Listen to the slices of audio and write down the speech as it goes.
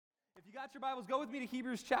You got your Bibles, go with me to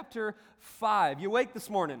Hebrews chapter 5. You awake this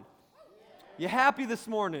morning? You happy this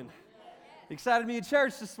morning? Excited to be in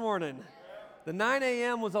church this morning? The 9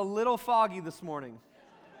 a.m. was a little foggy this morning.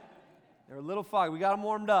 They were a little foggy. We got them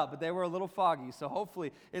warmed up, but they were a little foggy. So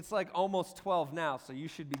hopefully, it's like almost 12 now, so you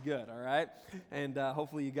should be good, all right? And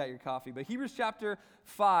hopefully you got your coffee. But Hebrews chapter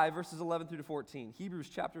 5, verses 11 through to 14. Hebrews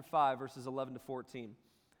chapter 5, verses 11 to 14.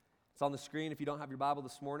 It's on the screen if you don't have your Bible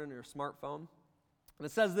this morning or your smartphone. And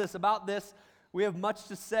it says this, about this, we have much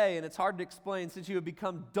to say, and it's hard to explain since you have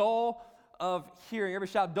become dull of hearing.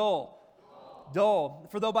 Everybody shout dull. Dull.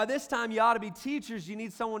 For though by this time you ought to be teachers, you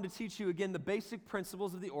need someone to teach you again the basic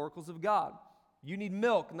principles of the oracles of God. You need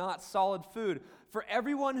milk, not solid food. For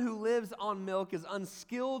everyone who lives on milk is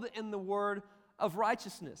unskilled in the word of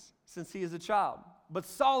righteousness, since he is a child. But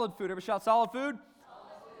solid food, everybody shout solid food.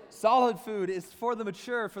 Solid food is for the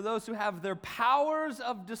mature, for those who have their powers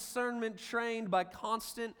of discernment trained by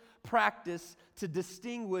constant practice to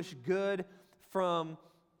distinguish good from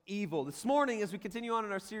evil. This morning, as we continue on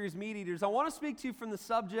in our series, Meat Eaters, I want to speak to you from the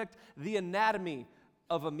subject, the anatomy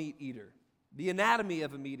of a meat eater. The anatomy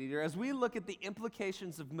of a meat eater, as we look at the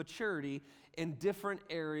implications of maturity in different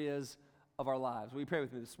areas of our lives. Will you pray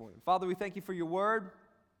with me this morning? Father, we thank you for your word.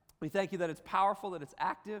 We thank you that it's powerful, that it's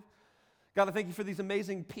active. God, I thank you for these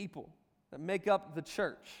amazing people that make up the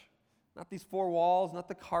church. Not these four walls, not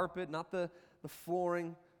the carpet, not the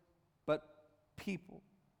flooring, but people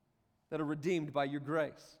that are redeemed by your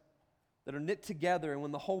grace, that are knit together, and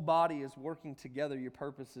when the whole body is working together, your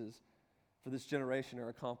purposes for this generation are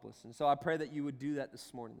accomplished. And so I pray that you would do that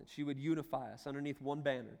this morning, that you would unify us underneath one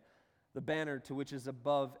banner, the banner to which is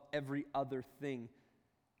above every other thing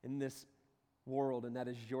in this world, and that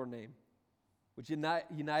is your name. Would you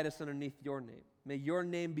unite us underneath your name? May your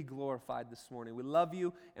name be glorified this morning. We love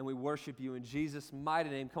you and we worship you in Jesus' mighty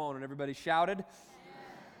name. Come on, and everybody shouted.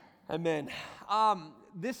 Amen.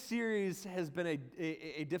 This series has been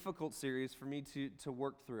a difficult series for me to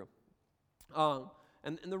work through.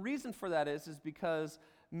 And the reason for that is because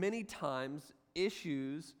many times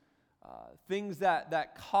issues, things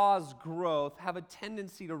that cause growth have a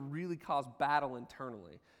tendency to really cause battle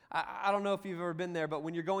internally. I don't know if you've ever been there, but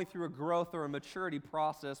when you're going through a growth or a maturity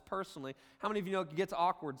process personally, how many of you know it gets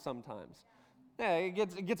awkward sometimes? Yeah,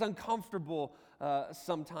 it gets uncomfortable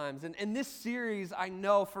sometimes. And this series, I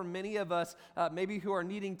know for many of us, maybe who are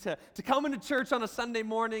needing to come into church on a Sunday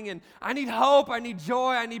morning, and I need hope, I need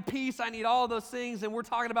joy, I need peace, I need all those things, and we're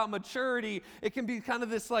talking about maturity. It can be kind of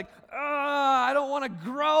this like, I don't want to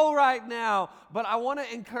grow right now, but I want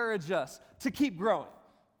to encourage us to keep growing,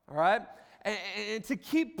 all right? And to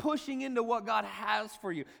keep pushing into what God has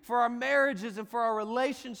for you, for our marriages and for our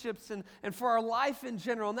relationships and for our life in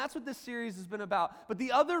general. And that's what this series has been about. But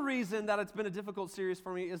the other reason that it's been a difficult series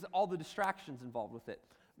for me is all the distractions involved with it,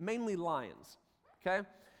 mainly lions, okay?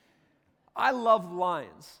 I love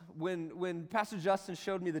lions. When Pastor Justin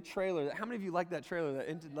showed me the trailer, how many of you like that trailer,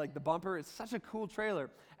 like the bumper? It's such a cool trailer.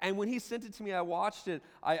 And when he sent it to me, I watched it.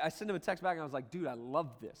 I sent him a text back, and I was like, dude, I love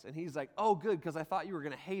this. And he's like, oh, good, because I thought you were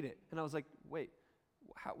going to hate it. And I was like, wait,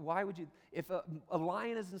 why would you? If a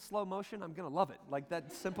lion is in slow motion, I'm going to love it. Like,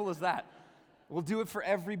 that simple as that. We'll do it for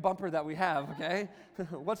every bumper that we have, okay?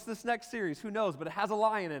 What's this next series? Who knows? But it has a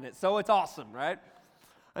lion in it, so it's awesome, right?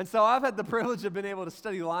 And so I've had the privilege of being able to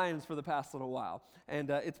study lions for the past little while. And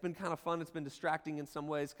it's been kind of fun. It's been distracting in some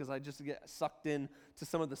ways because I just get sucked in to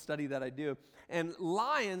some of the study that I do. And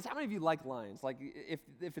lions, how many of you like lions? Like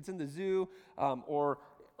if it's in the zoo or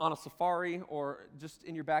on a safari or just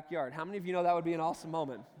in your backyard, how many of you know that would be an awesome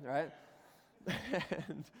moment, right?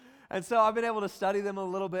 and so I've been able to study them a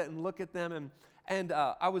little bit and look at them. And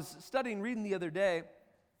I was reading the other day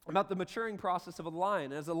about the maturing process of a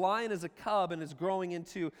lion. As a lion is a cub and is growing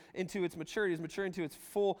into its maturity, is maturing to its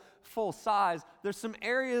full size, there's some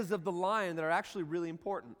areas of the lion that are actually really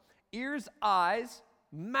important. Ears, eyes,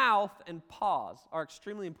 mouth, and paws are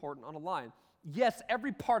extremely important on a lion. Yes,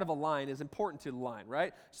 every part of a lion is important to the lion,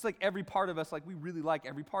 right? Just like every part of us, like we really like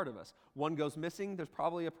every part of us. One goes missing, there's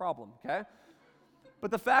probably a problem, okay? But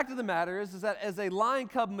the fact of the matter is that as a lion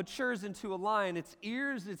cub matures into a lion, its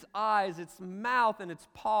ears, its eyes, its mouth, and its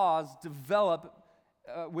paws develop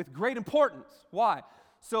with great importance. Why?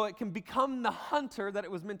 So it can become the hunter that it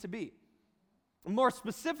was meant to be. More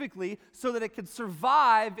specifically, so that it could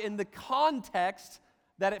survive in the context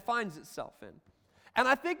that it finds itself in. And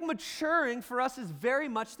I think maturing for us is very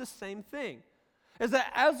much the same thing. Is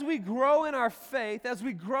that as we grow in our faith, as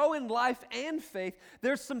we grow in life and faith,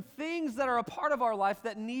 there's some things that are a part of our life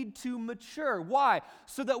that need to mature. Why?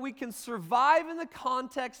 So that we can survive in the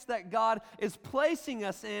context that God is placing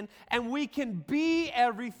us in, and we can be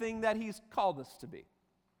everything that He's called us to be.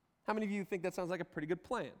 How many of you think that sounds like a pretty good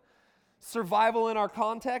plan? Survival in our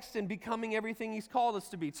context and becoming everything he's called us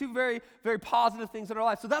to be. Two very, very positive things in our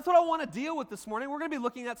life. So that's what I want to deal with this morning. We're going to be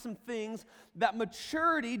looking at some things that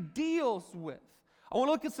maturity deals with. I want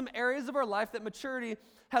to look at some areas of our life that maturity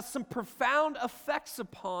has some profound effects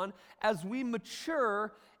upon as we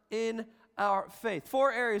mature in our faith.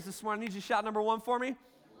 4 areas this morning. I need you to shout number 1 for me.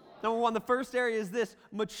 Number 1, the first area is this: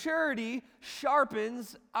 maturity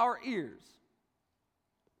sharpens our ears.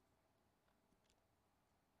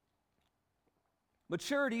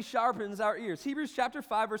 Maturity sharpens our ears. Hebrews chapter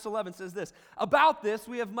 5, verse 11 says this: about this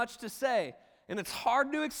we have much to say, and it's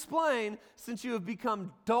hard to explain since you have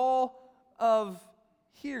become dull of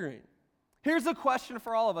hearing. Here's a question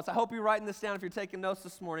for all of us. I hope you're writing this down if you're taking notes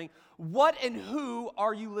this morning. What and who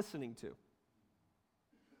are you listening to?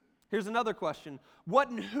 Here's another question. What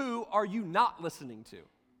and who are you not listening to?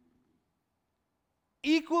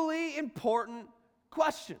 Equally important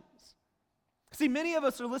questions. See, many of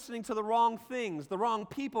us are listening to the wrong things, the wrong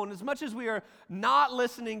people, and as much as we are not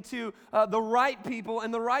listening to the right people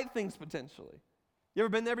and the right things potentially. You ever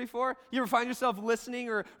been there before? You ever find yourself listening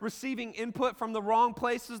or receiving input from the wrong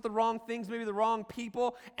places, the wrong things, maybe the wrong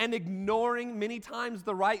people, and ignoring many times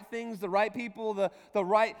the right things, the right people, the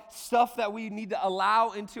right stuff that we need to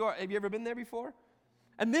allow into our... Have you ever been there before?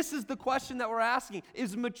 And this is the question that we're asking.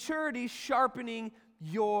 Is maturity sharpening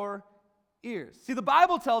your ears? See, the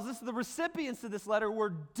Bible tells us the recipients of this letter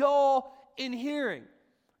were dull in hearing.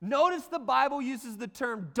 Notice the Bible uses the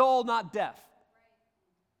term dull, not deaf.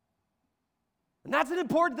 And that's an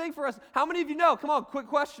important thing for us. How many of you know, come on, quick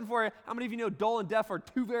question for you. How many of you know dull and deaf are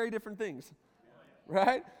two very different things?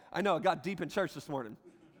 Right? I know, it got deep in church this morning.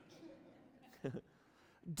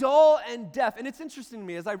 Dull and deaf. And it's interesting to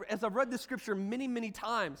me, as I've read this scripture many, many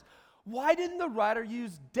times, why didn't the writer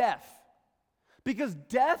use deaf? Because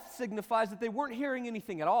deaf signifies that they weren't hearing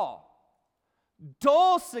anything at all.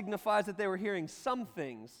 Dull signifies that they were hearing some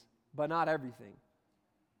things, but not everything.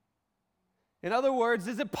 In other words,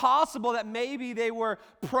 is it possible that maybe they were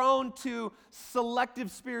prone to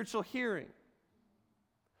selective spiritual hearing?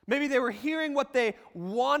 Maybe they were hearing what they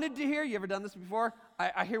wanted to hear. You ever done this before?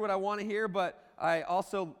 I hear what I want to hear, but I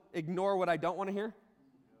also ignore what I don't want to hear.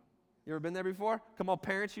 You ever been there before? Come on,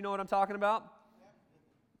 parents, you know what I'm talking about?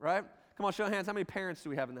 Right? Come on, show of hands. How many parents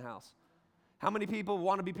do we have in the house? How many people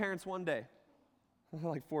want to be parents one day?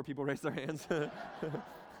 Like 4 people raised their hands.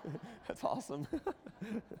 That's awesome.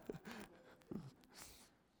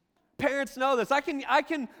 Parents know this. I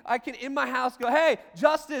can in my house go, hey,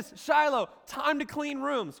 Justice, Shiloh, time to clean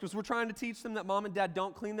rooms, because we're trying to teach them that mom and dad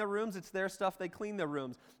don't clean their rooms. It's their stuff. They clean their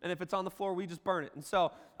rooms. And if it's on the floor, we just burn it. And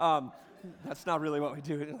so that's not really what we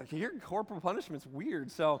do. Like, your corporal punishment's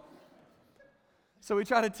weird. So we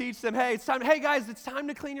try to teach them, hey, guys, it's time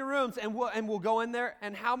to clean your rooms. And we'll go in there.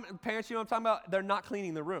 And how parents, you know what I'm talking about? They're not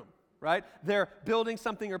cleaning the room. Right? They're building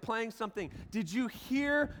something or playing something. Did you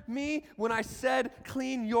hear me when I said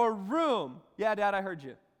clean your room? Yeah, Dad, I heard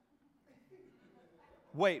you.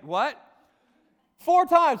 Wait, what? 4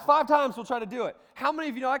 times, 5 times we'll try to do it. How many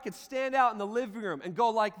of you know I could stand out in the living room and go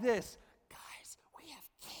like this? Guys, we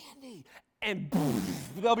have candy. And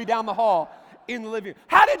they'll be down the hall in the living room.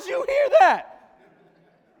 How did you hear that?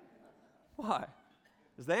 Why?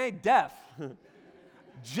 Because they ain't deaf.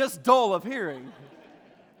 Just dull of hearing.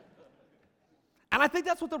 And I think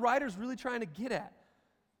that's what the writer's really trying to get at,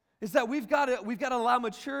 is that we've got to allow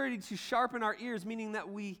maturity to sharpen our ears, meaning that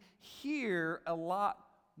we hear a lot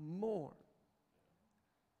more.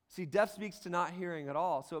 See, deaf speaks to not hearing at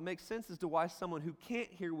all, so it makes sense as to why someone who can't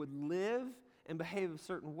hear would live and behave a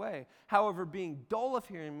certain way. However, being dull of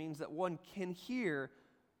hearing means that one can hear,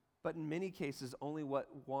 but in many cases only what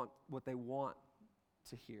they want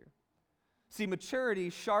to hear. See, maturity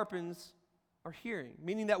sharpens our hearing,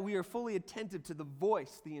 meaning that we are fully attentive to the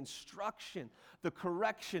voice, the instruction, the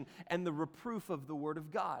correction, and the reproof of the Word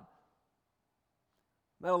of God.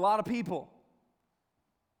 Met a lot of people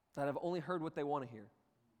that have only heard what they want to hear.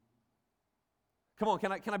 Come on,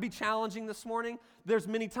 can I be challenging this morning? There's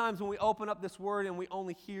many times when we open up this Word and we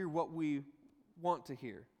only hear what we want to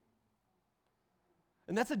hear.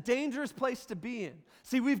 And that's a dangerous place to be in.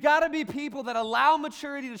 See, we've got to be people that allow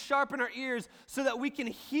maturity to sharpen our ears so that we can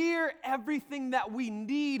hear everything that we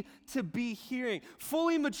need to be hearing.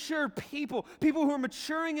 Fully mature people who are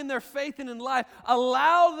maturing in their faith and in life,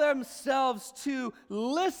 allow themselves to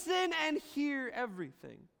listen and hear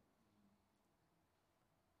everything.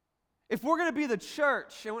 If we're going to be the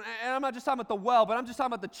church, and I'm not just talking about the well, but I'm just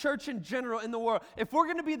talking about the church in general in the world. If we're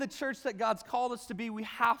going to be the church that God's called us to be, we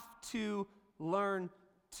have to learn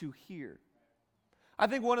to hear. I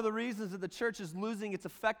think one of the reasons that the church is losing its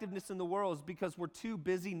effectiveness in the world is because we're too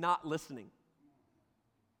busy not listening.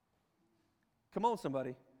 Come on,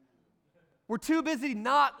 somebody. We're too busy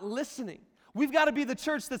not listening. We've got to be the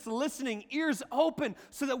church that's listening, ears open,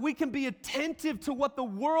 so that we can be attentive to what the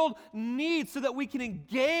world needs, so that we can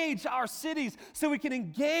engage our cities, so we can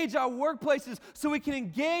engage our workplaces, so we can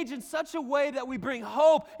engage in such a way that we bring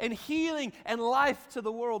hope and healing and life to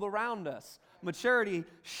the world around us. Maturity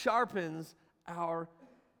sharpens our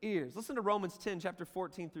ears. Listen to Romans 10, chapter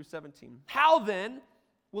 14 through 17. How then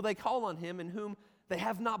will they call on him in whom they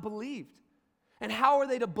have not believed? And how are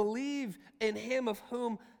they to believe in him of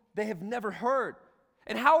whom they have never heard?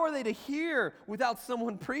 And how are they to hear without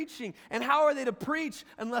someone preaching? And how are they to preach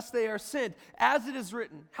unless they are sent? As it is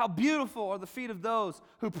written, how beautiful are the feet of those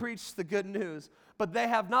who preach the good news. But they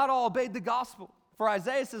have not all obeyed the gospel. For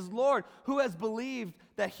Isaiah says, Lord, who has believed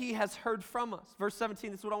that he has heard from us? Verse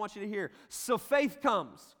 17, this is what I want you to hear. So faith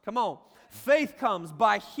comes. Come on. Faith comes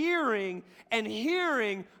by hearing, and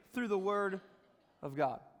hearing through the word of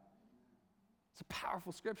God. It's a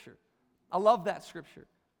powerful scripture. I love that scripture.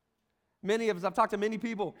 Many of us, I've talked to many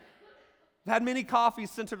people, I've had many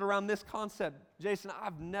coffees centered around this concept. Jason,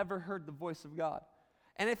 I've never heard the voice of God.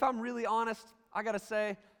 And if I'm really honest, I got to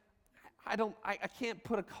say, I can't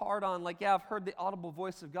put a card on like, yeah, I've heard the audible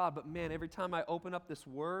voice of God, but man, every time I open up this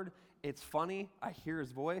word, it's funny. I hear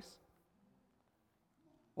his voice.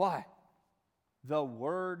 Why? The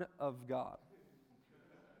word of God.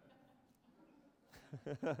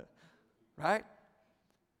 Right?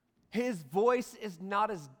 His voice is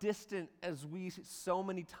not as distant as we so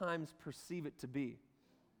many times perceive it to be.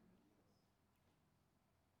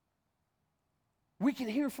 We can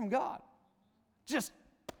hear from God. Just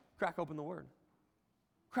crack open the Word.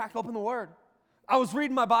 Crack open the Word. I was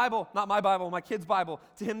reading my Bible, not my Bible, my kid's Bible,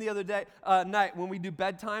 to him the other day, night when we do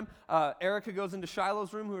bedtime. Erica goes into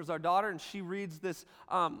Shiloh's room, who is our daughter, and she reads this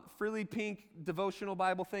frilly pink devotional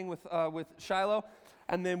Bible thing with Shiloh.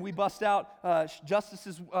 And then we bust out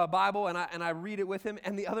Justice's Bible, and I read it with him.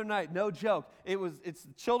 And the other night, no joke, it's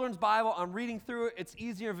the children's Bible. I'm reading through it. It's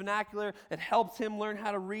easier vernacular. It helps him learn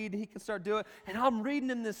how to read. He can start doing it. And I'm reading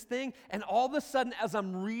him this thing, and all of a sudden, as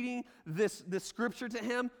I'm reading this scripture to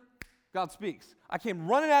him, God speaks. I came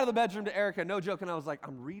running out of the bedroom to Erica, no joke, and I was like,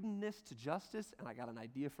 I'm reading this to Justice, and I got an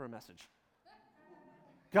idea for a message.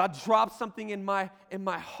 God dropped something in my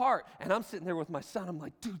heart, and I'm sitting there with my son. I'm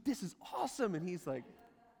like, dude, this is awesome. And he's like,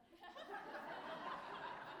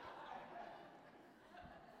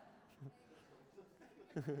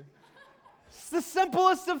 it's the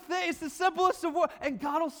simplest of things, the simplest of what, and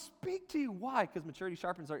God will speak to you. Why? Because maturity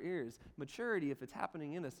sharpens our ears. Maturity, if it's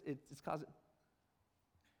happening in us, it's causing.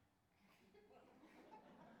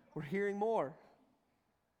 We're hearing more.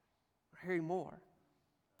 We're hearing more.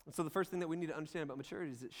 And so the first thing that we need to understand about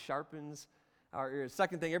maturity is it sharpens our ears.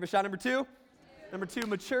 Second thing, everybody shout number two? Number two,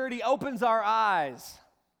 maturity opens our eyes.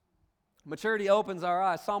 Maturity opens our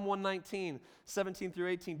eyes. Psalm 119, 17 through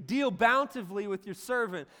 18. Deal bountifully with your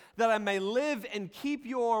servant, that I may live and keep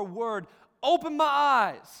your word. Open my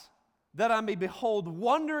eyes, that I may behold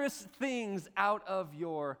wondrous things out of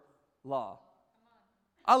your law.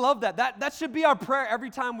 I love that. That should be our prayer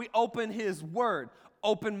every time we open his word.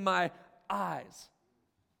 Open my eyes.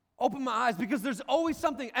 Open my eyes, because there's always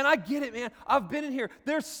something, and I get it, man. I've been in here.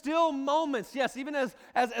 There's still moments, yes, even as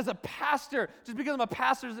a pastor, just because I'm a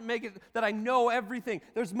pastor doesn't make it that I know everything.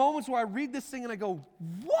 There's moments where I read this thing and I go,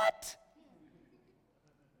 what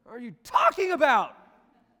are you talking about?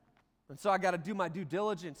 And so I got to do my due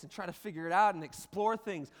diligence and try to figure it out and explore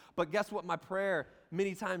things. But guess what? My prayer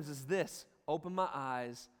many times is this: open my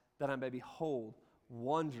eyes that I may behold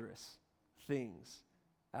wondrous things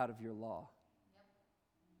out of your law.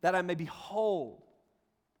 That I may behold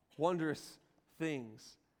wondrous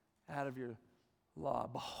things out of your law.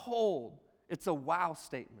 Behold, it's a wow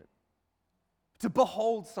statement. To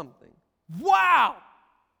behold something. Wow!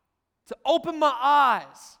 To open my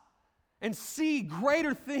eyes and see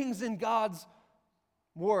greater things in God's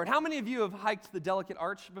word. How many of you have hiked the Delicate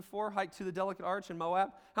Arch before? Hiked to the Delicate Arch in Moab?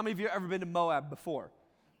 How many of you have ever been to Moab before?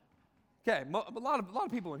 Okay, a lot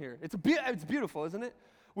of people in here. It's beautiful, isn't it?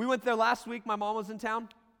 We went there last week. My mom was in town.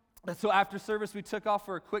 And so after service, we took off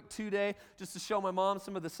for a quick 2-day just to show my mom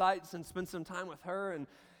some of the sights and spend some time with her.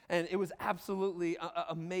 And it was absolutely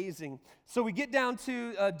amazing. So we get down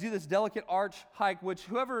to do this Delicate Arch hike, which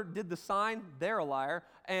whoever did the sign, they're a liar.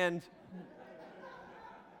 And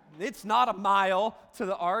it's not a mile to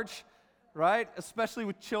the arch, right? Especially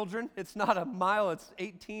with children. It's not a mile, it's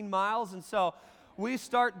 18 miles. And so we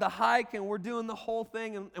start the hike and we're doing the whole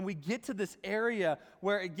thing, and we get to this area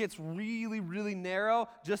where it gets really, really narrow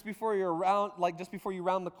just before you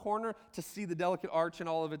round the corner to see the delicate arch in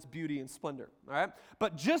all of its beauty and splendor, all right?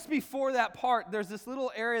 But just before that part, there's this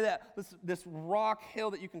little area this rock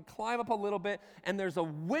hill that you can climb up a little bit, and there's a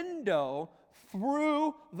window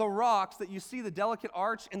through the rocks that you see the delicate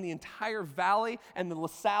arch in the entire valley and the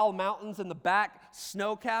LaSalle Mountains in the back,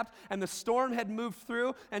 snow-capped, and the storm had moved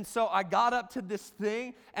through, and so I got up to this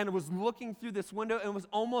thing and was looking through this window, and it was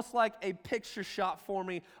almost like a picture shot for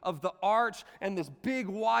me of the arch and this big,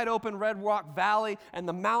 wide-open red rock valley and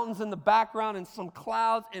the mountains in the background and some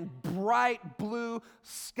clouds and bright blue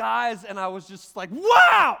skies, and I was just like,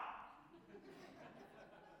 wow!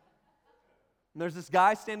 And there's this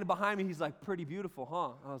guy standing behind me. He's like, pretty beautiful,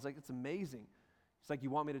 huh? I was like, it's amazing. He's like, you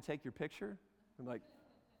want me to take your picture? I'm like,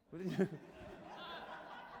 what did you...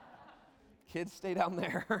 Kids, stay down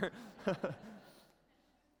there.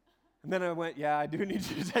 And then I went, yeah, I do need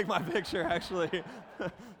you to take my picture, actually.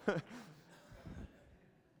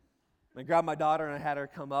 I grabbed my daughter, and I had her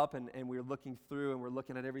come up, and we were looking through, and we're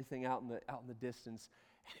looking at everything out in the distance,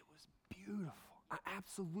 and it was beautiful,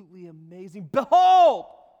 absolutely amazing. Behold!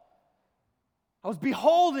 I was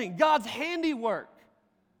beholding God's handiwork.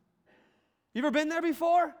 You ever been there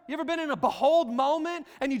before? You ever been in a behold moment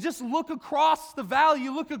and you just look across the valley,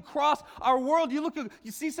 you look across our world, you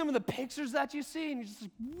see some of the pictures that you see, and you're just like,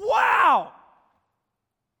 wow!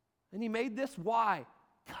 And he made this, why?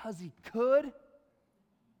 Because he could? I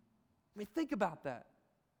mean, think about that.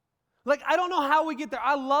 Like, I don't know how we get there.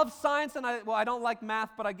 I love science, and I don't like math,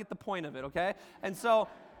 but I get the point of it, okay? And so...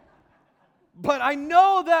 But I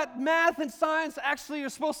know that math and science actually are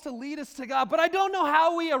supposed to lead us to God, but I don't know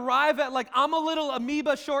how we arrive at, like, I'm a little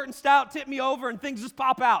amoeba, short and stout, tip me over, and things just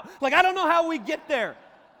pop out. Like, I don't know how we get there.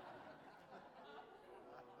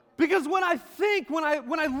 Because when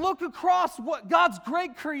I look across what God's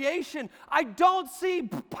great creation, I don't see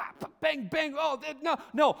bang, bang,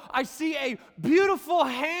 no. I see a beautiful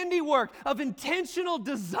handiwork of intentional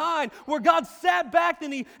design where God sat back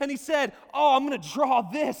and he said, oh, I'm going to draw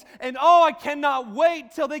this. And oh, I cannot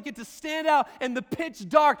wait till they get to stand out in the pitch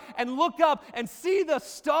dark and look up and see the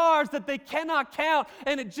stars that they cannot count.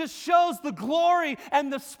 And it just shows the glory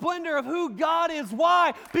and the splendor of who God is.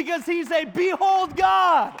 Why? Because he's a behold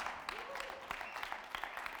God.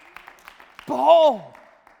 Behold.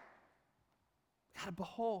 Gotta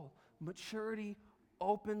behold. Maturity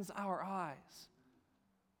opens our eyes.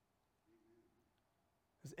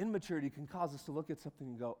 Because immaturity can cause us to look at something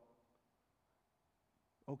and go,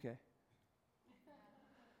 okay.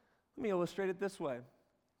 Let me illustrate it this way.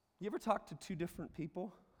 You ever talk to two different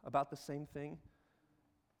people about the same thing,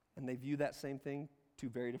 and they view that same thing two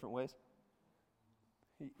very different ways?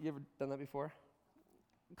 You ever done that before?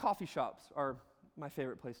 Coffee shops are my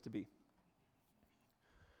favorite place to be.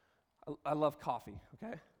 I love coffee,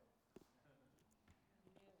 okay?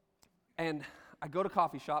 And I go to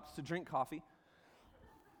coffee shops to drink coffee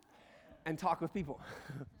and talk with people.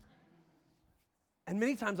 And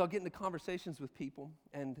many times I'll get into conversations with people,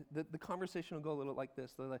 and the conversation will go a little like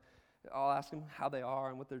this. I'll ask them how they are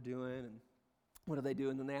and what they're doing and what do they do,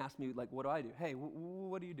 and then they ask me, like, what do I do? Hey,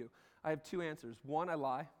 what do you do? I have two answers. One, I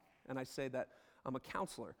lie, and I say that I'm a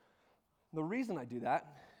counselor. The reason I do that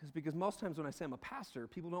is because most times when I say I'm a pastor,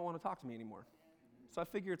 people don't want to talk to me anymore. So I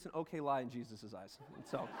figure it's an okay lie in Jesus' eyes. And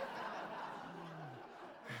so,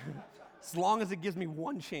 as long as it gives me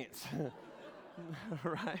one chance,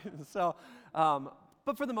 right? So,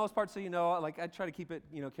 but for the most part, so you know, like I try to keep it,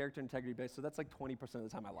 character integrity based. So that's like 20% of the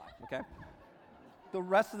time I lie. Okay. The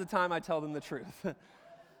rest of the time I tell them the truth.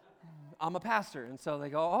 I'm a pastor, and so they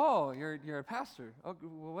go, oh, you're a pastor. Oh,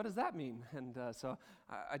 well, what does that mean? And so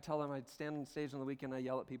I tell them I stand on stage on the weekend, I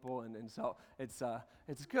yell at people, and so it's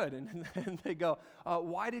good. And they go,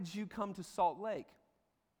 why did you come to Salt Lake?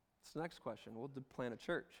 It's the next question. Well, to plant a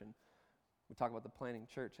church, and we talk about the planting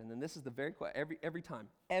church, and then this is the very question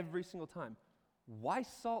every single time. Why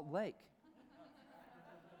Salt Lake?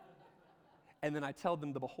 And then I tell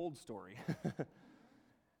them the behold story.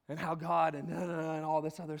 And how God and all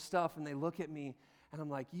this other stuff, and they look at me, and I'm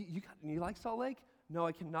like, you like Salt Lake? No,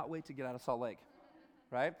 I cannot wait to get out of Salt Lake,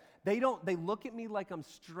 right? They look at me like I'm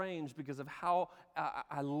strange because of how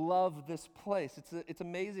I love this place. It's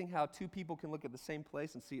amazing how two people can look at the same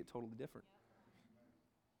place and see it totally different.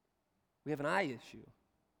 We have an eye issue.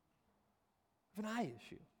 We have an eye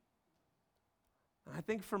issue. And I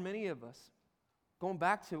think for many of us, going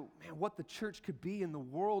back to, what the church could be in the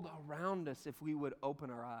world around us if we would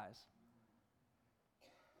open our eyes.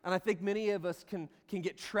 And I think many of us can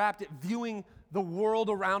get trapped at viewing the world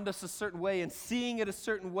around us a certain way and seeing it a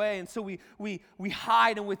certain way. And so we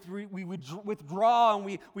hide and we withdraw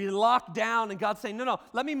and we lock down. And God's saying, no,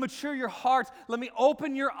 let me mature your hearts. Let me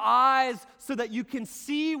open your eyes so that you can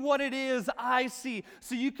see what it is I see.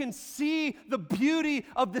 So you can see the beauty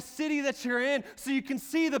of the city that you're in. So you can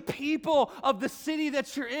see the people of the city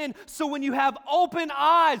that you're in. So when you have open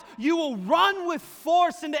eyes, you will run with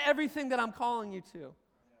force into everything that I'm calling you to.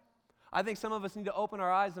 I think some of us need to open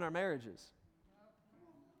our eyes in our marriages.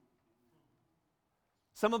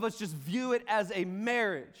 Some of us just view it as a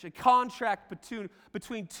marriage, a contract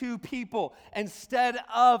between two people instead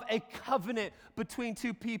of a covenant between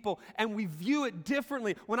two people. And we view it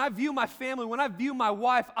differently. When I view my family, when I view my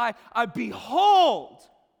wife, I behold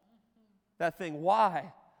that thing.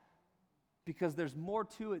 Why? Because there's more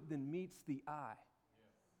to it than meets the eye.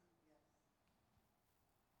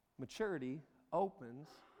 Maturity opens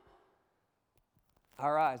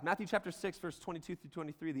our eyes. Matthew chapter 6, verse 22 through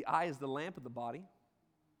 23, the eye is the lamp of the body.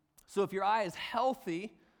 So if your eye is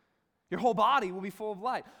healthy, your whole body will be full of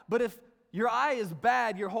light. But if your eye is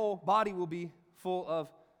bad, your whole body will be full of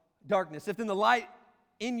darkness. If then the light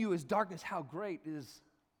in you is darkness, how great is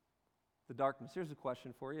the darkness? Here's a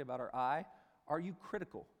question for you about our eye. Are you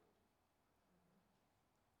critical?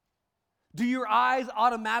 Do your eyes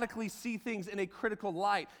automatically see things in a critical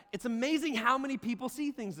light? It's amazing how many people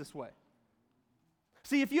see things this way.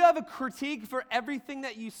 See, if you have a critique for everything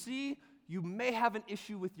that you see, you may have an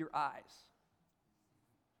issue with your eyes.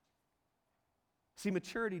 See,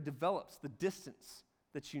 maturity develops the distance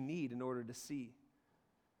that you need in order to see.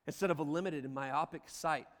 Instead of a limited and myopic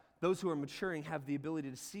sight, those who are maturing have the ability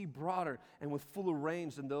to see broader and with fuller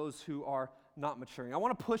range than those who are not maturing. I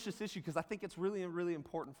want to push this issue because I think it's really, really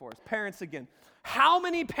important for us. Parents again. How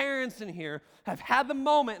many parents in here have had the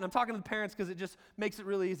moment, and I'm talking to the parents because it just makes it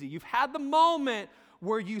really easy. You've had the moment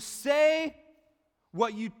where you say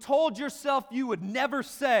what you told yourself you would never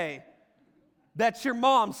say that your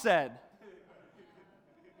mom said.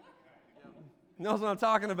 Knows what I'm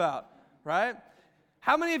talking about, right?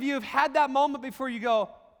 How many of you have had that moment before you go,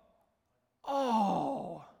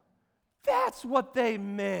 oh, that's what they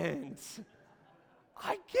meant.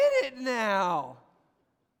 I get it now.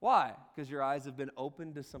 Why? Because your eyes have been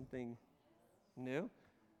opened to something new.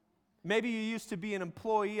 Maybe you used to be an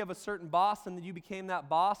employee of a certain boss and then you became that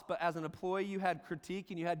boss, but as an employee you had critique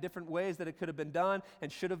and you had different ways that it could have been done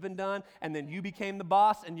and should have been done, and then you became the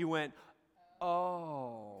boss and you went,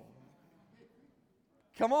 oh.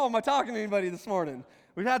 Come on, am I talking to anybody this morning?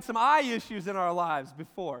 We've had some eye issues in our lives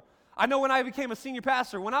before. I know when I became a senior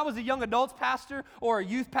pastor, when I was a young adults pastor or a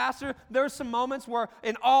youth pastor, there were some moments where,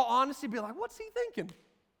 in all honesty, be like, what's he thinking?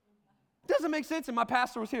 Doesn't make sense. And my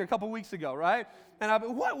pastor was here a couple weeks ago, right? And I've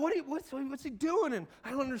been, what's he doing? And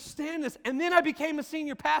I don't understand this. And then I became a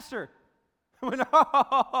senior pastor. I went,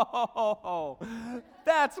 oh,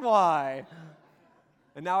 that's why.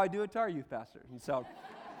 And now I do it to our youth pastor. And so,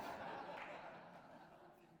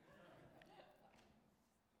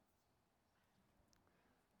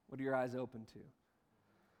 what are your eyes open to?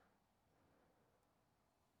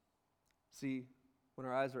 See, when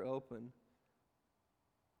our eyes are open,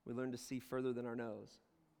 we learn to see further than our nose.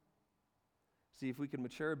 See, if we could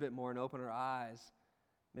mature a bit more and open our eyes,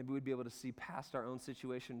 maybe we'd be able to see past our own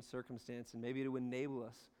situation and circumstance, and maybe it would enable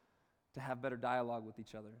us to have better dialogue with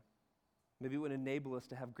each other. Maybe it would enable us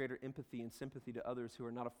to have greater empathy and sympathy to others who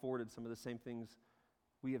are not afforded some of the same things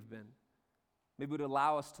we have been. Maybe it would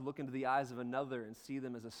allow us to look into the eyes of another and see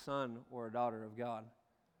them as a son or a daughter of God.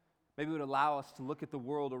 Maybe it would allow us to look at the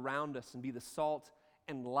world around us and be the salt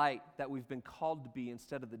and light that we've been called to be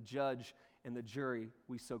instead of the judge and the jury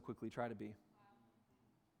we so quickly try to be.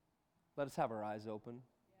 Let us have our eyes open.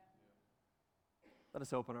 Let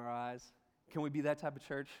us open our eyes. Can we be that type of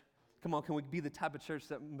church? Come on, can we be the type of church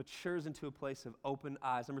that matures into a place of open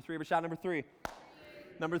eyes? Number 3, every shout, number 3.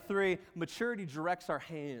 Number 3, maturity directs our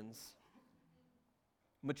hands.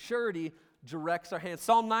 Maturity directs our hands.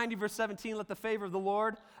 Psalm 90, verse 17, let the favor of the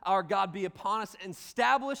Lord our God be upon us and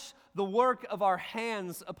establish the work of our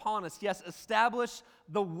hands upon us. Yes, establish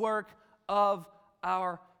the work of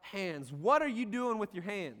our hands. What are you doing with your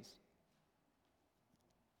hands?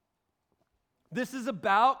 This is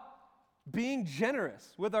about being generous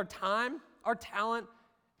with our time, our talent,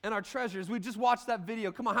 and our treasures. We just watched that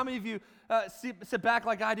video. Come on, how many of you sit back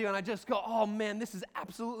like I do and I just go, oh man, this is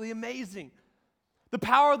absolutely amazing. The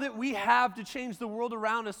power that we have to change the world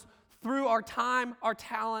around us through our time, our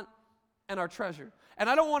talent, and our treasure. And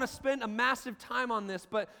I don't want to spend a massive time on this,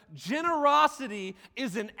 but generosity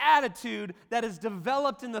is an attitude that is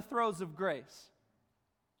developed in the throes of grace.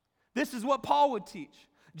 This is what Paul would teach.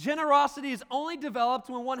 Generosity is only developed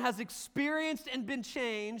when one has experienced and been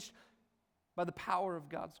changed by the power of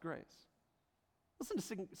God's grace. Listen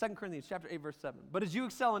to 2 Corinthians chapter 8, verse 7. But as you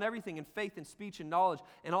excel in everything, in faith, in speech, in knowledge,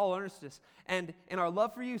 in all earnestness, and in our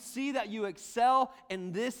love for you, see that you excel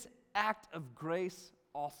in this act of grace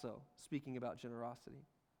also, speaking about generosity.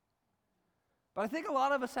 But I think a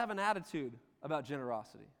lot of us have an attitude about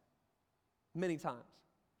generosity, many times.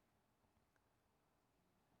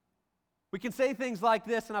 We can say things like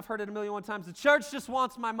this, and I've heard it a million times, the church just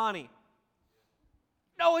wants my money.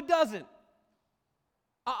 No, it doesn't.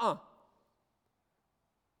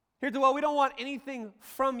 Here's the well, we don't want anything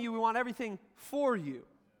from you, we want everything for you.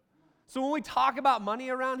 So when we talk about money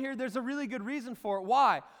around here, there's a really good reason for it.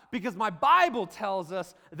 Why? Because my Bible tells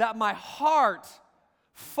us that my heart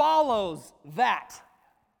follows that.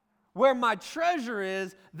 Where my treasure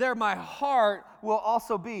is, there my heart will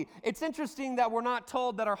also be. It's interesting that we're not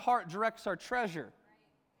told that our heart directs our treasure.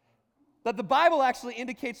 That the Bible actually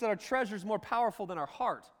indicates that our treasure is more powerful than our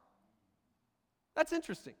heart. That's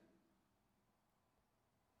interesting.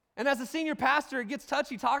 And as a senior pastor, it gets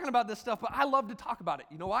touchy talking about this stuff, but I love to talk about it.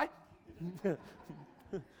 You know why?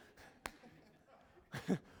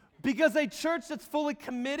 Because a church that's fully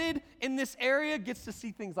committed in this area gets to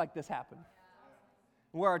see things like this happen.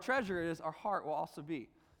 Where our treasure is, our heart will also be.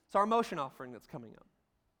 It's our emotion offering that's coming up.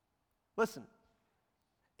 Listen,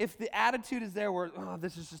 if the attitude is there where,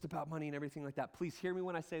 this is just about money and everything like that, please hear me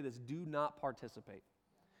when I say this. Do not participate.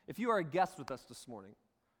 If you are a guest with us this morning,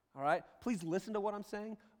 all right, please listen to what I'm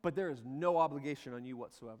saying, but there is no obligation on you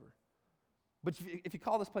whatsoever. But if you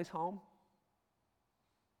call this place home,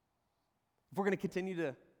 if we're going to continue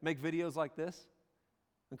to make videos like this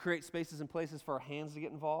and create spaces and places for our hands to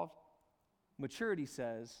get involved, maturity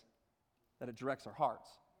says that it directs our hearts,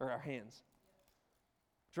 or our hands.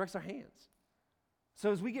 It directs our hands.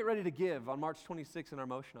 So as we get ready to give on March 26th in our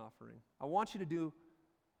motion offering, I want you to do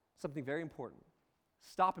something very important.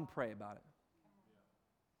 Stop and pray about it.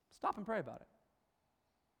 Stop and pray about it.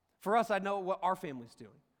 For us, I know what our family's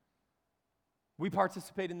doing. We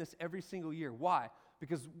participate in this every single year. Why?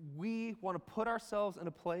 Because we want to put ourselves in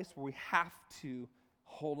a place where we have to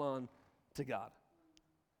hold on to God.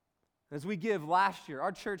 As we give last year,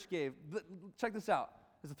 our church gave, check this out,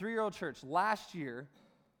 as a 3-year-old church, last year,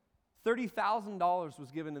 $30,000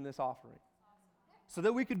 was given in this offering so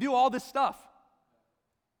that we could do all this stuff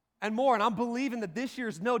and more. And I'm believing that this year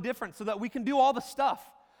is no different so that we can do all the stuff,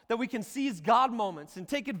 that we can seize God moments and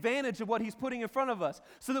take advantage of what He's putting in front of us,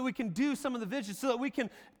 so that we can do some of the visions, so that we can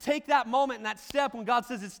take that moment and that step when God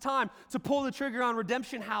says it's time to pull the trigger on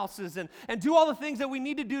redemption houses and do all the things that we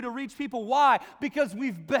need to do to reach people. Why? Because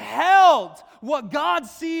we've beheld what God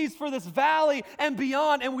sees for this valley and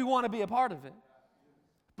beyond, and we want to be a part of it.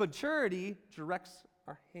 Maturity directs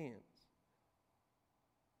our hands.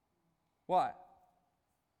 Why?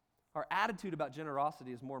 Our attitude about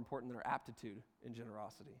generosity is more important than our aptitude in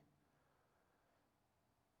generosity.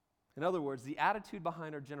 In other words, the attitude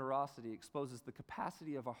behind our generosity exposes the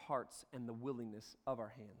capacity of our hearts and the willingness of our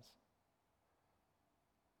hands.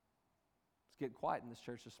 It's getting quiet in this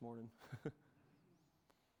church this morning.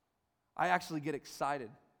 I actually get excited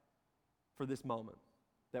for this moment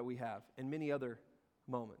that we have and many other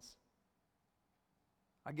moments.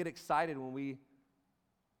 I get excited when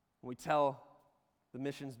we tell the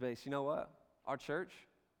missions base, you know what? Our church,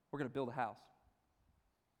 we're going to build a house.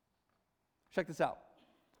 Check this out.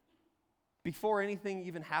 Before anything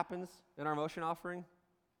even happens in our motion offering,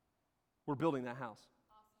 we're building that house.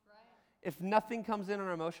 If nothing comes in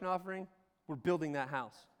our motion offering, we're building that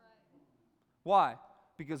house. Why?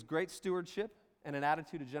 Because great stewardship and an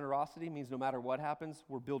attitude of generosity means no matter what happens,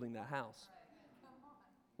 we're building that house.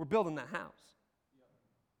 We're building that house.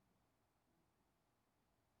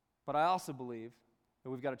 But I also believe that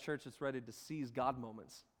we've got a church that's ready to seize God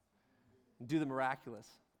moments and do the miraculous,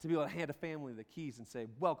 to be able to hand a family the keys and say,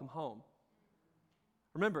 welcome home.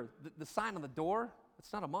 Remember, the sign on the door,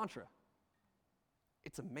 it's not a mantra.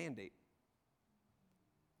 It's a mandate.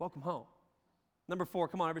 Welcome home. Number 4,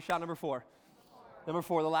 come on, everybody shout number 4. Number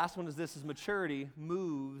 4, the last one is this, is maturity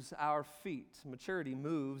moves our feet. Maturity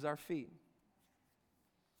moves our feet.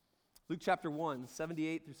 Luke chapter 1,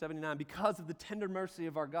 78 through 79, because of the tender mercy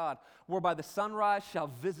of our God, whereby the sunrise shall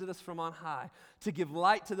visit us from on high, to give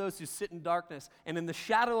light to those who sit in darkness, and in the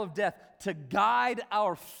shadow of death, to guide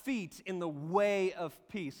our feet in the way of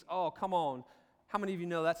peace. Oh, come on. How many of you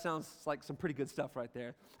know that sounds like some pretty good stuff right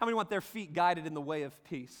there? How many want their feet guided in the way of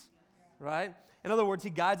peace? Right? In other words, he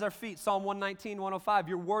guides our feet. Psalm 119, 105,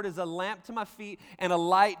 your word is a lamp to my feet and a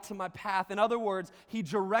light to my path. In other words, he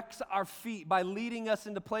directs our feet by leading us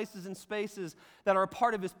into places and spaces that are a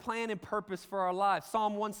part of his plan and purpose for our lives.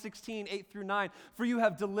 Psalm 116, 8 through 9, for you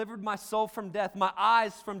have delivered my soul from death, my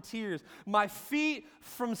eyes from tears, my feet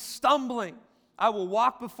from stumbling. I will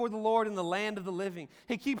walk before the Lord in the land of the living.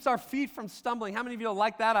 He keeps our feet from stumbling. How many of you don't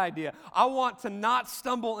like that idea? I want to not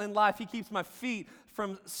stumble in life. He keeps my feet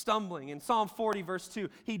from stumbling. In Psalm 40, verse 2,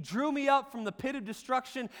 he drew me up from the pit of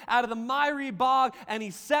destruction, out of the miry bog, and he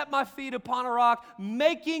set my feet upon a rock,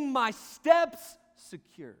 making my steps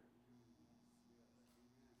secure.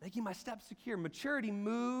 Making my steps secure. Maturity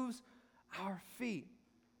moves our feet.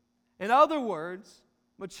 In other words,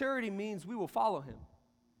 maturity means we will follow him.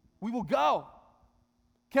 We will go.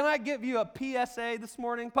 Can I give you a PSA this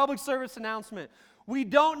morning? Public service announcement. We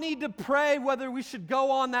don't need to pray whether we should go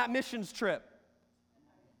on that missions trip.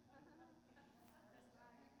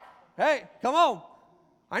 Hey, come on.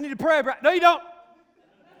 I need to pray. No, you don't.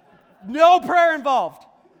 No prayer involved.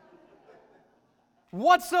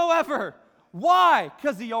 Whatsoever. Why?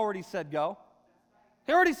 Because he already said go.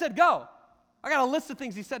 He already said go. I got a list of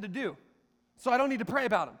things he said to do, so I don't need to pray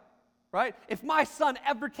about them. Right? If my son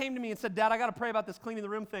ever came to me and said, Dad, I got to pray about this cleaning the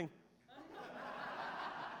room thing.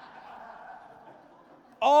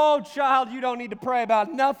 Oh, child, you don't need to pray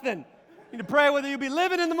about nothing. You need to pray whether you'll be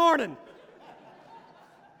living in the morning.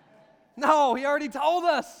 No, he already told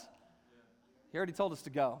us. He already told us to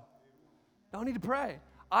go. Don't need to pray.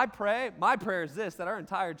 I pray, my prayer is this, that our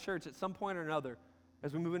entire church at some point or another,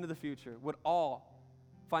 as we move into the future, would all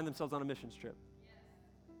find themselves on a missions trip.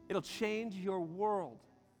 It'll change your world.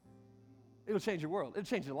 It'll change your world. It'll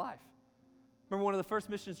change your life. Remember one of the first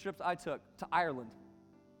mission trips I took to Ireland?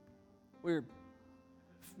 We were,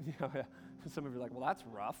 some of you are like, well, that's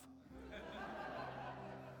rough.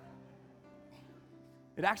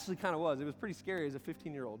 It actually kind of was. It was pretty scary as a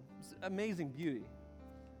 15-year-old. It was amazing beauty.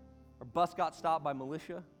 Our bus got stopped by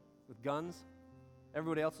militia with guns.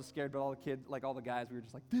 Everybody else was scared, but all the kids, like all the guys, we were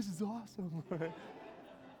just like, this is awesome.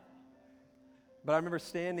 But I remember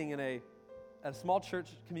standing at a small church,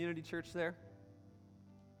 community church there.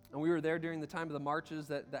 And we were there during the time of the marches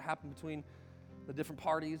that happened between the different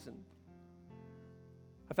parties. And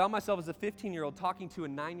I found myself as a 15-year-old talking to a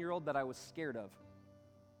 9-year-old that I was scared of.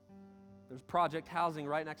 There's project housing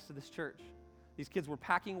right next to this church. These kids were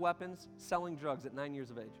packing weapons, selling drugs at 9 years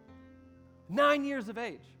of age. 9 years of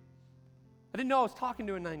age. I didn't know I was talking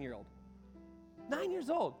to a 9-year-old. 9 years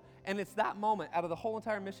old. And it's that moment out of the whole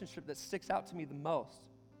entire mission trip that sticks out to me the most.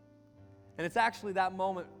 And it's actually that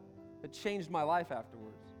moment that changed my life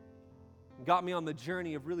afterwards. And got me on the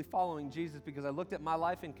journey of really following Jesus, because I looked at my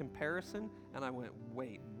life in comparison and I went,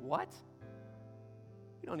 wait, what?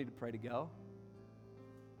 You don't need to pray to go.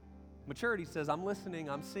 Maturity says, I'm listening,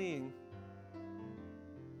 I'm seeing.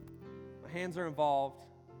 My hands are involved.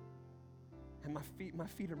 And my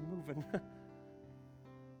feet are moving.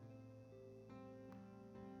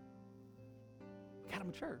 Gotta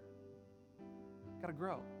mature. Gotta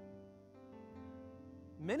grow.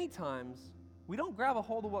 Many times, we don't grab a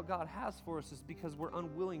hold of what God has for us is because we're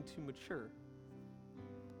unwilling to mature.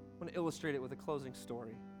 I want to illustrate it with a closing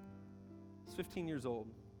story. I was 15 years old.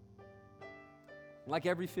 Like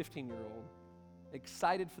every 15-year-old,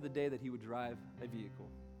 excited for the day that he would drive a vehicle.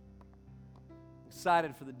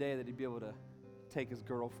 Excited for the day that he'd be able to take his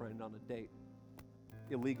girlfriend on a date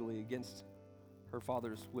illegally against her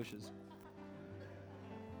father's wishes.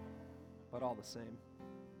 But all the same.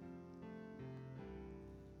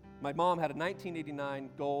 My mom had a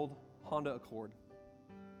 1989 gold Honda Accord.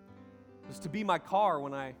 It was to be my car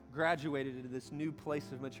when I graduated into this new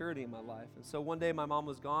place of maturity in my life. And so one day my mom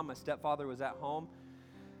was gone, my stepfather was at home.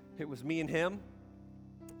 It was me and him.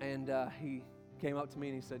 And he came up to me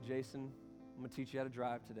and he said, Jason, I'm going to teach you how to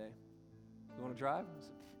drive today. You want to drive? I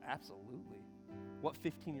said, absolutely. What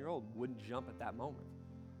 15-year-old wouldn't jump at that moment?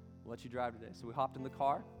 I'll let you drive today. So we hopped in the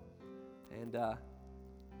car, and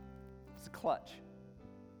it's a clutch.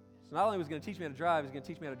 So not only was he going to teach me how to drive, he was going to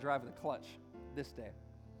teach me how to drive with a clutch this day.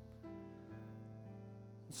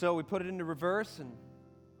 So we put it into reverse, and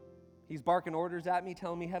he's barking orders at me,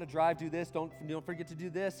 telling me how to drive, do this, don't forget to do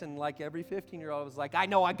this. And like every 15-year-old, I was like, I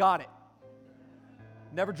know, I got it.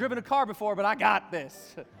 Never driven a car before, but I got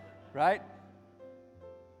this, right?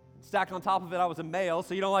 Stacked on top of it, I was a male,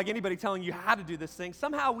 so you don't like anybody telling you how to do this thing.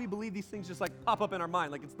 Somehow we believe these things just like pop up in our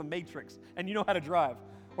mind, like it's the Matrix, and you know how to drive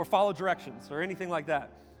or follow directions or anything like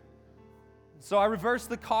that. So I reversed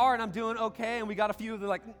the car, and I'm doing okay, and we got a few of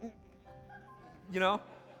the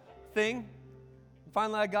thing.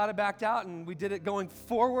 Finally, I got it backed out, and we did it going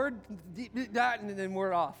forward, and then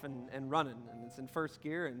we're off and running. And it's in first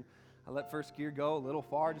gear, and I let first gear go a little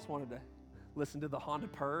far. I just wanted to listen to the Honda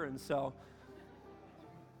purr, and so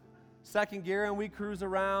second gear, and we cruise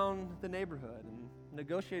around the neighborhood and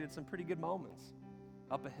negotiated some pretty good moments.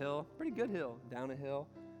 Up a hill, pretty good hill, down a hill.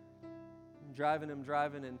 I'm driving,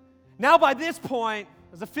 and now by this point,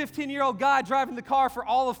 as a 15-year-old guy driving the car for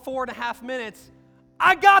all of 4.5 minutes,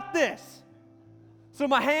 I got this. So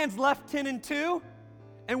my hands left 10 and 2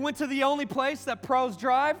 and went to the only place that pros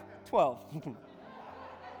drive, 12.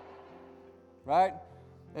 Right?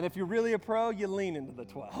 And if you're really a pro, you lean into the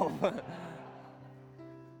 12.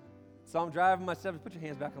 So I'm driving my 7. Put your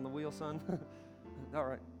hands back on the wheel, son. All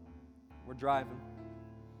right. We're driving.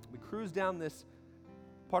 We cruise down this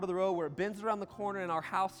part of the road where it bends around the corner and our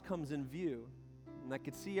house comes in view. And I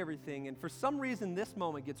could see everything. And for some reason, this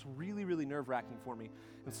moment gets really, really nerve-wracking for me.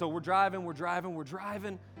 And so we're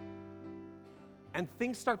driving. And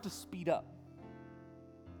things start to speed up.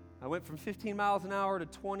 I went from 15 miles an hour to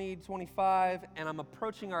 20, 25, and I'm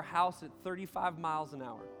approaching our house at 35 miles an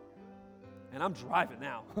hour. And I'm driving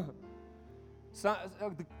now. So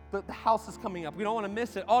the house is coming up. We don't want to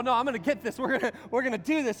miss it. Oh no, I'm going to get this. We're going to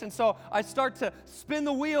do this. And so I start to spin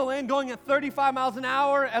the wheel in, going at 35 miles an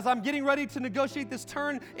hour as I'm getting ready to negotiate this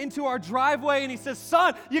turn into our driveway. And he says,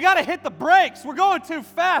 "Son, you got to hit the brakes. We're going too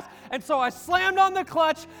fast." And so I slammed on the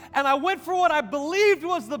clutch and I went for what I believed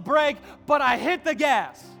was the brake, but I hit the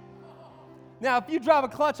gas. Now, if you drive a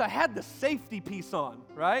clutch, I had the safety piece on,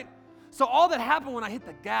 right? So all that happened when I hit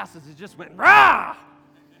the gas is it just went rah.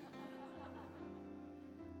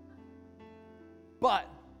 But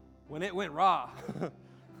when it went raw,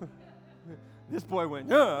 this boy went,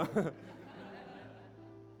 yeah.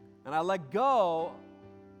 And I let go,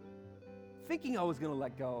 thinking I was going to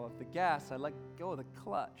let go of the gas. I let go of the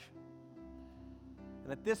clutch.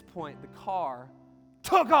 And at this point, the car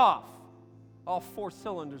took off, all 4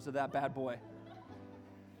 cylinders of that bad boy.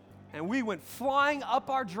 And we went flying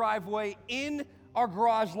up our driveway in our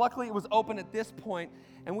garage. Luckily, it was open at this point.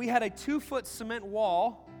 And we had a 2-foot cement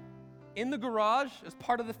wall in the garage as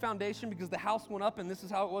part of the foundation because the house went up, and this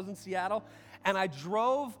is how it was in Seattle. And I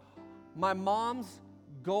drove my mom's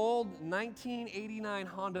gold 1989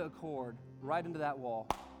 Honda Accord right into that wall.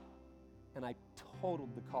 And I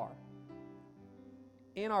totaled the car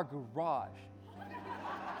in our garage.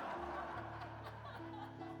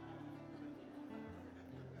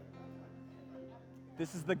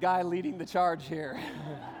 This is the guy leading the charge here.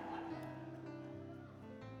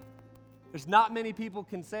 There's not many people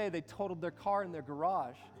can say they totaled their car in their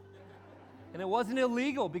garage. And it wasn't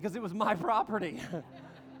illegal because it was my property.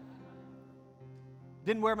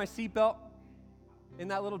 Didn't wear my seatbelt in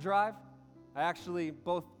that little drive. I actually,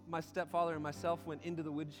 both my stepfather and myself went into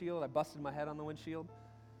the windshield. I busted my head on the windshield.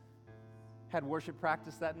 Had worship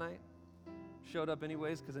practice that night. Showed up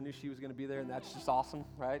anyways because I knew she was going to be there, and that's just awesome,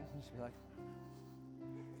 right? She'd be like,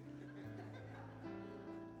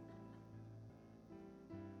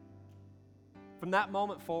 from that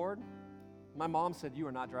moment forward, my mom said, "You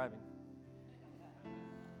are not driving."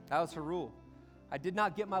 That was her rule. I did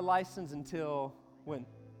not get my license until, when?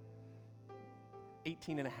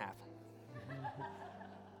 18 and a half.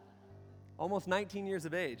 Almost 19 years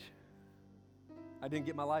of age, I didn't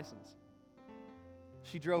get my license.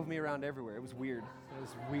 She drove me around everywhere. It was weird. It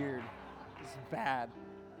was bad.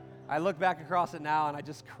 I look back across it now and I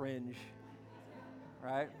just cringe,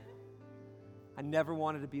 right? I never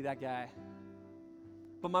wanted to be that guy.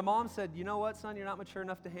 But my mom said, "You know what, son? You're not mature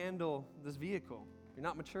enough to handle this vehicle. You're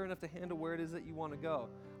not mature enough to handle where it is that you want to go."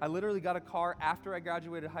 I literally got a car after I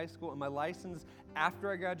graduated high school and my license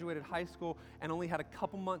after I graduated high school, and only had a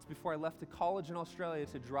couple months before I left to college in Australia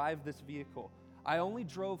to drive this vehicle. I only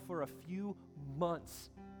drove for a few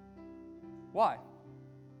months. Why?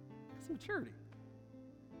 Because of maturity.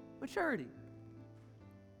 Maturity.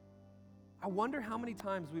 I wonder how many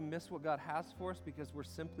times we miss what God has for us because we're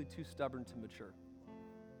simply too stubborn to mature.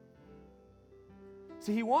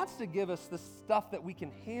 See, He wants to give us the stuff that we can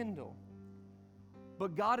handle,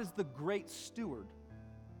 but God is the great steward.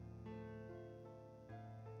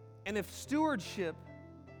 And if stewardship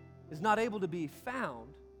is not able to be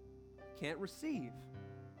found, can't receive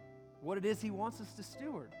what it is He wants us to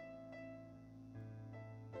steward.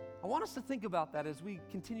 I want us to think about that as we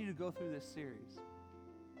continue to go through this series.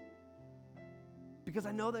 Because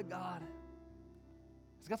I know that God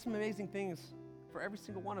has got some amazing things for every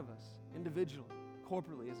single one of us, individually,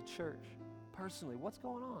 corporately, as a church, personally. What's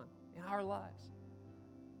going on in our lives?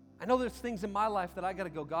 I know there's things in my life that I got to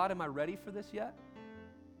go, "God, am I ready for this yet?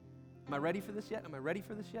 Am I ready for this yet? Am I ready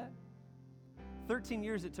for this yet?" 13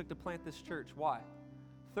 years it took to plant this church. Why?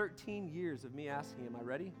 13 years of me asking, am I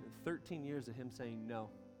ready? And 13 years of him saying no.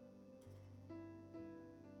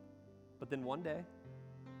 But then one day,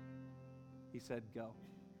 he said, go.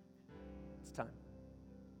 It's time.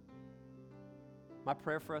 My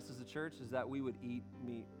prayer for us as a church is that we would eat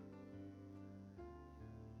meat,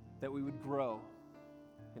 that we would grow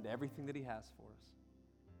into everything that he has for us.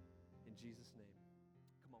 In Jesus' name.